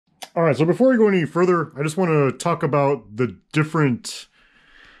All right, so before we go any further, I just want to talk about the different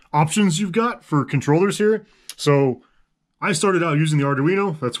options you've got for controllers here. So I started out using the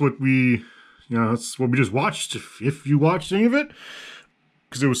Arduino. That's what that's what we just watched, if you watched any of it.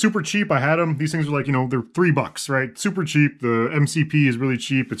 Because it was super cheap. I had them. These things are like, they're $3, right? Super cheap. The MCP is really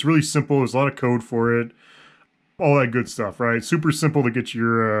cheap. It's really simple. There's a lot of code for it. All that good stuff, right? Super simple to get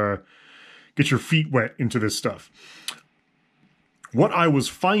your feet wet into this stuff. What I was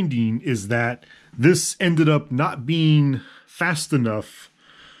finding is that this ended up not being fast enough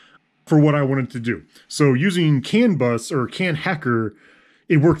for what I wanted to do. So using CANBUS or CAN Hacker,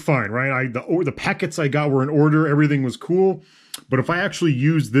 it worked fine, right? The packets I got were in order, everything was cool. But if I actually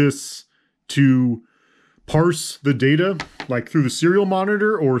use this to parse the data, like through the serial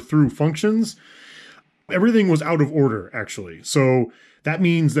monitor or through functions, everything was out of order, actually. So that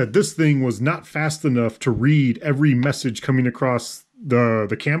means that this thing was not fast enough to read every message coming across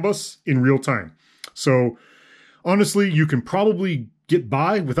the CANBUS in real time. So honestly, you can probably get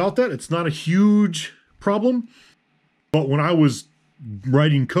by without that. It's not a huge problem. But when I was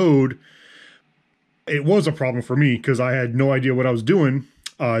writing code, it was a problem for me because I had no idea what I was doing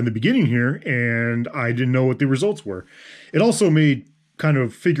in the beginning here, and I didn't know what the results were. It also made kind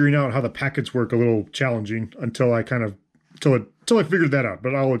of figuring out how the packets work a little challenging until I figured that out.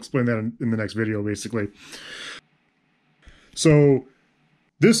 But I'll explain that in the next video, basically. So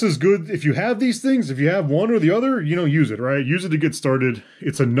this is good if you have these things. If you have one or the other, use it, right? Use it to get started.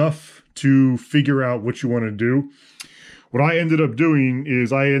 It's enough to figure out what you want to do. What I ended up doing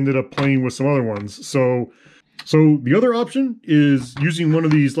is I ended up playing with some other ones. So the other option is using one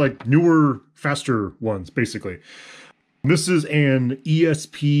of these like newer, faster ones, basically. This is an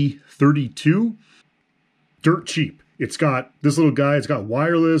ESP32, dirt cheap. It's got this little guy, it's got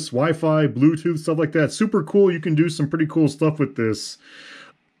wireless, Wi-Fi, Bluetooth, stuff like that. Super cool. You can do some pretty cool stuff with this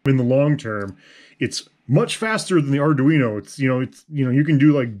in the long term. It's much faster than the Arduino. You can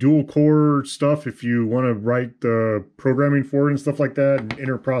do like dual core stuff if you want to write the programming for it and stuff like that, and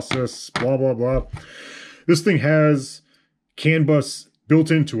interprocess, blah, blah, blah. This thing has CANBUS built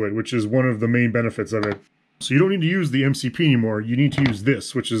into it, which is one of the main benefits of it. So you don't need to use the MCP anymore. You need to use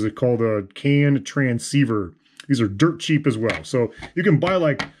this, which is called a CAN transceiver. These are dirt cheap as well. So you can buy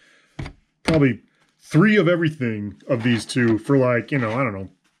like probably 3 of everything of these two for like, I don't know,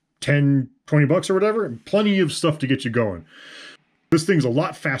 10, 20 bucks or whatever. Plenty of stuff to get you going. This thing's a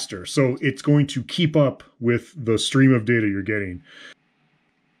lot faster, so it's going to keep up with the stream of data you're getting.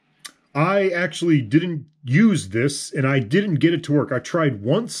 I actually didn't use this, and I didn't get it to work. I tried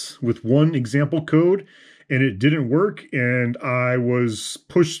once with one example code, and it didn't work, and I was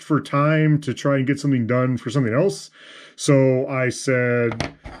pushed for time to try and get something done for something else. So I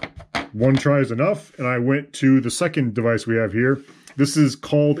said, one try is enough, and I went to the second device we have here. This is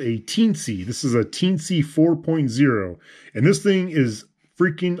called a Teensy. This is a Teensy 4.0, and this thing is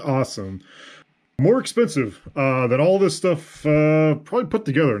freaking awesome. More expensive than all this stuff probably put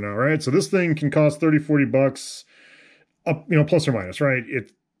together now, right? So this thing can cost 30, 40 bucks, up, plus or minus, right?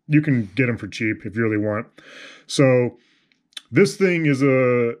 You can get them for cheap if you really want. So this thing is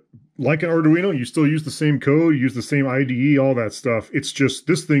like an Arduino. You still use the same code, you use the same IDE, all that stuff. It's just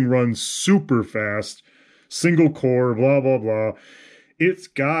this thing runs super fast, single core, blah, blah, blah. It's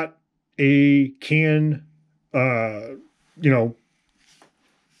got a CAN,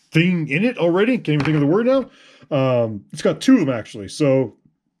 thing in it already. Can't even think of the word now. It's got 2 of them actually. So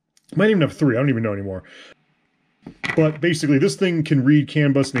it might even have 3. I don't even know anymore. But basically this thing can read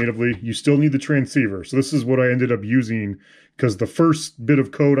CANBUS natively. You still need the transceiver. So this is what I ended up using because the first bit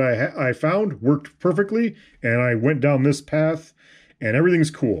of code I found worked perfectly, and I went down this path and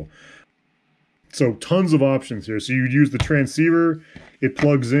everything's cool. So tons of options here. So you'd use the transceiver, it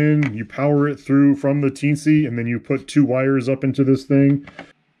plugs in, you power it through from the Teensy, and then you put 2 wires up into this thing.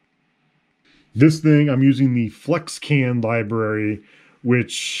 This thing, I'm using the FlexCAN library,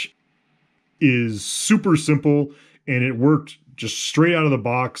 which is super simple, and it worked just straight out of the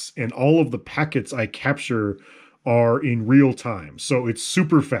box, and all of the packets I capture are in real time. So it's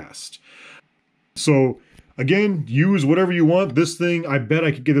super fast. So again, use whatever you want. This thing, I bet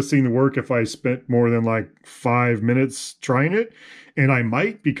I could get this thing to work if I spent more than like 5 minutes trying it. And I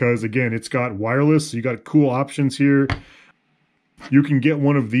might, because again, it's got wireless. So you got cool options here. You can get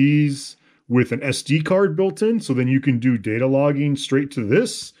one of these with an SD card built in. So then you can do data logging straight to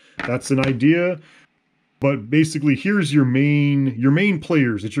this. That's an idea. But basically, here's your main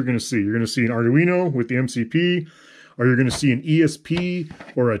players that you're going to see. You're going to see an Arduino with the MCP, or you're going to see an ESP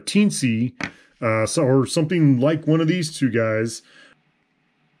or a Teensy, or something like one of these two guys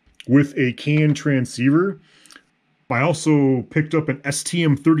with a CAN transceiver. I also picked up an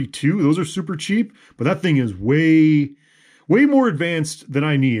STM32. Those are super cheap, but that thing is way more advanced than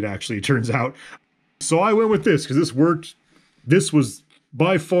I need, actually, it turns out. So I went with this because this worked. This was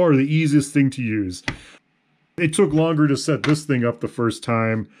by far the easiest thing to use. It took longer to set this thing up the first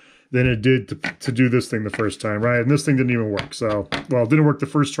time than it did to do this thing the first time, right? And this thing didn't even work. So, well, it didn't work the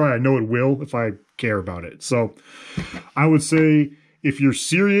first try. I know it will if I care about it. So I would say if you're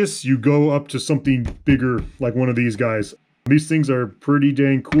serious, you go up to something bigger like one of these guys. These things are pretty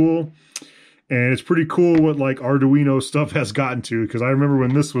dang cool. And it's pretty cool what like Arduino stuff has gotten to, because I remember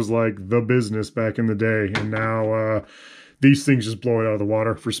when this was like the business back in the day, and now these things just blow it out of the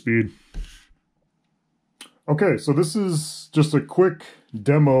water for speed. Okay, so this is just a quick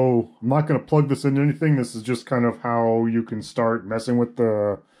demo. I'm not going to plug this into anything. This is just kind of how you can start messing with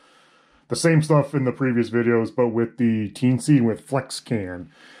the same stuff in the previous videos, but with the Teensy and with FlexCAN.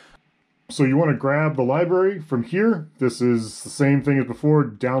 So you want to grab the library from here. This is the same thing as before.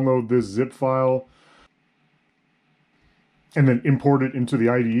 Download this zip file and then import it into the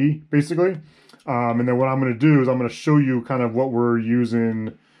IDE, basically. And then what I'm going to do is I'm going to show you kind of what we're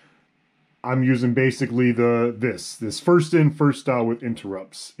using. I'm using basically this first in, first out with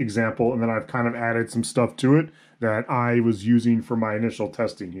interrupts example, and then I've kind of added some stuff to it that I was using for my initial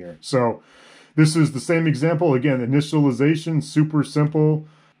testing here. So this is the same example. Again, initialization, super simple.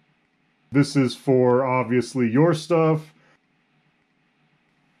 This is for obviously your stuff.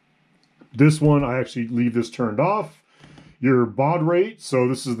 This one, I actually leave this turned off. Your baud rate, so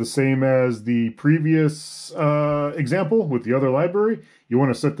this is the same as the previous example with the other library. You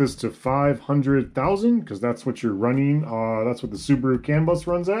want to set this to 500,000 because that's what you're running. That's what the Subaru CANBUS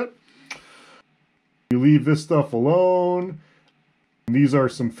runs at. You leave this stuff alone. These are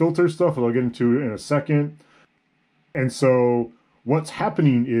some filter stuff that I'll get into in a second. And so what's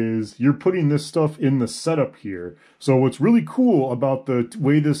happening is you're putting this stuff in the setup here. So what's really cool about the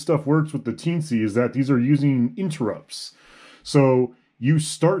way this stuff works with the Teensy is that these are using interrupts. So you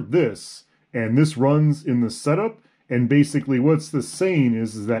start this, and this runs in the setup, and basically what's this saying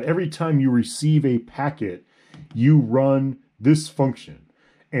is that every time you receive a packet, you run this function.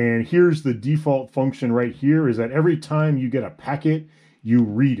 And here's the default function right here, is that every time you get a packet, you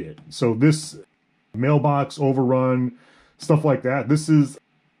read it. So this mailbox overrun, stuff like that, this is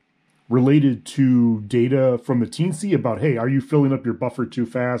related to data from the Teensy about, hey, are you filling up your buffer too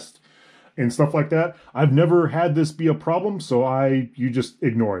fast? And stuff like that. I've never had this be a problem, so you just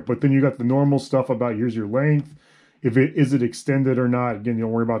ignore it. But then you got the normal stuff about here's your length. Is it extended or not? Again, you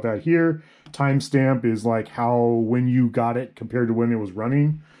don't worry about that here. Timestamp is like when you got it compared to when it was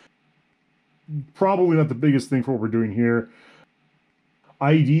running. Probably not the biggest thing for what we're doing here.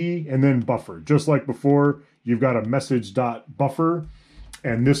 ID and then buffer. Just like before, you've got a message.buffer,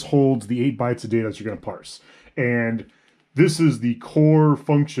 and this holds the 8 bytes of data that you're going to parse. And this is the core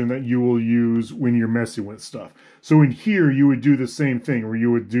function that you will use when you're messing with stuff. So in here, you would do the same thing where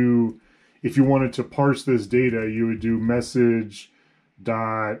you would do, if you wanted to parse this data, you would do message.id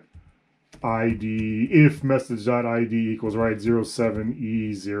if message.id equals, right,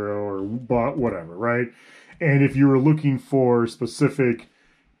 07E0 or whatever, right? And if you were looking for specific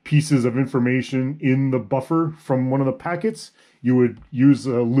pieces of information in the buffer from one of the packets, you would use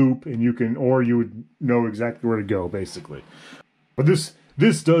a loop, and you would know exactly where to go, basically. But this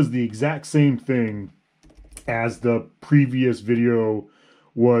does the exact same thing as the previous video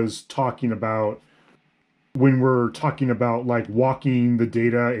was talking about when we're talking about like walking the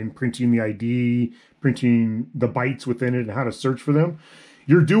data and printing the ID, printing the bytes within it and how to search for them.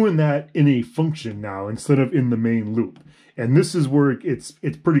 You're doing that in a function now instead of in the main loop. And this is where it's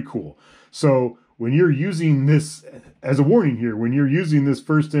pretty cool. So when you're using this, as a warning here, when you're using this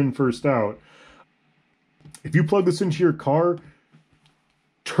first in, first out, if you plug this into your car,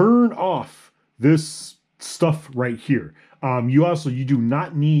 turn off this stuff right here. You do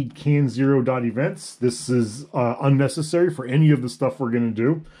not need can0.events. This is unnecessary for any of the stuff we're going to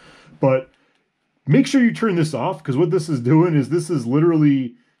do. But make sure you turn this off, because what this is doing is this is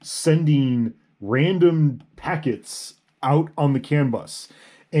literally sending random packets out on the CAN bus.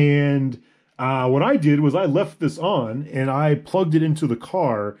 And what I did was I left this on and I plugged it into the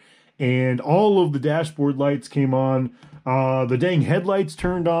car, and all of the dashboard lights came on. The dang headlights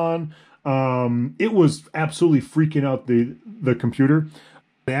turned on. It was absolutely freaking out the computer.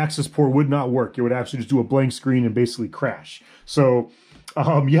 The access port would not work. It would actually just do a blank screen and basically crash. So,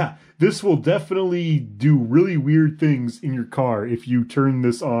 yeah, this will definitely do really weird things in your car if you turn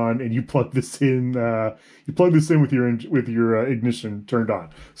this on and you plug this in. You plug this in with your ignition turned on.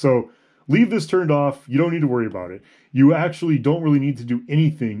 So leave this turned off. You don't need to worry about it. You actually don't really need to do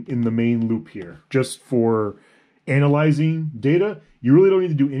anything in the main loop here, just for analyzing data, you really don't need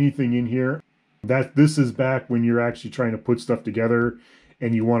to do anything in here. This is back when you're actually trying to put stuff together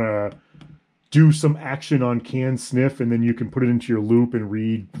and you want to do some action on CAN sniff, and then you can put it into your loop and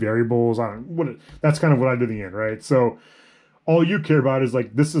read variables. That's kind of what I do in the end, right? So all you care about is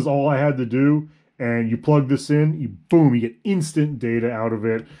like, this is all I had to do, and you plug this in, boom, you get instant data out of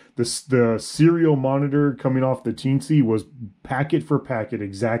it. The serial monitor coming off the Teensy was packet for packet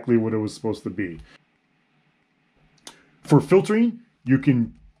exactly what it was supposed to be. For filtering, you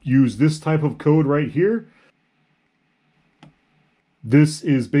can use this type of code right here. This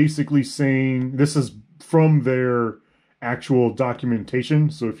is basically saying, this is from their actual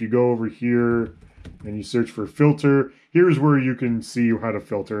documentation. So if you go over here and you search for filter, here's where you can see how to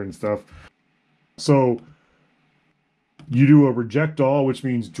filter and stuff. So you do a reject all, which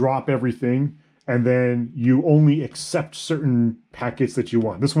means drop everything, and then you only accept certain packets that you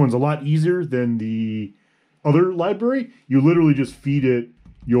want. This one's a lot easier than the other library. You literally just feed it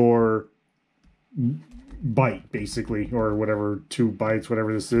your byte, basically, or whatever, 2 bytes,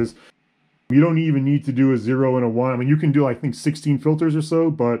 whatever this is. You don't even need to do a 0 and a 1. I mean, you can do, I think, 16 filters or so,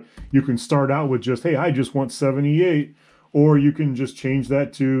 but you can start out with just, hey, I just want 78. Or you can just change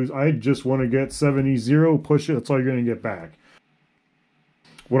that to, I just want to get 70, push it, that's all you're going to get back.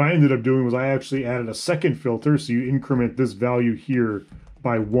 What I ended up doing was I actually added a second filter, so you increment this value here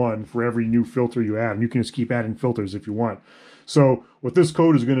by 1 for every new filter you add. And you can just keep adding filters if you want. So what this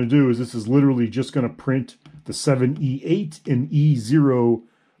code is going to do is this is literally just going to print the 7E8 and E0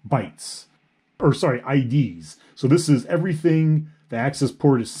 bytes. Or sorry, IDs. So this is everything the access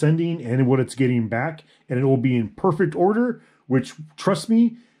port is sending and what it's getting back, and it will be in perfect order, which, trust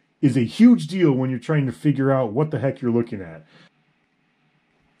me, is a huge deal when you're trying to figure out what the heck you're looking at.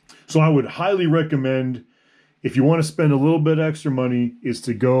 So I would highly recommend, if you want to spend a little bit extra money, is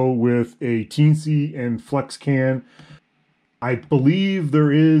to go with a Teensy and FlexCAN. I believe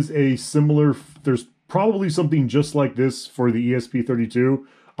there is a similar, there's probably something just like this for the ESP32.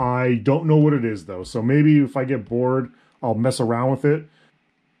 I don't know what it is though, so maybe if I get bored, I'll mess around with it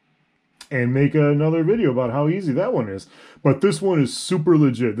and make another video about how easy that one is. But this one is super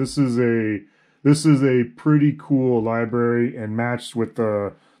legit. This is a pretty cool library, and matched with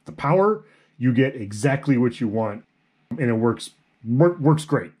the power, you get exactly what you want, and it works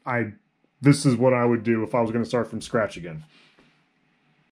great. This is what I would do if I was going to start from scratch again.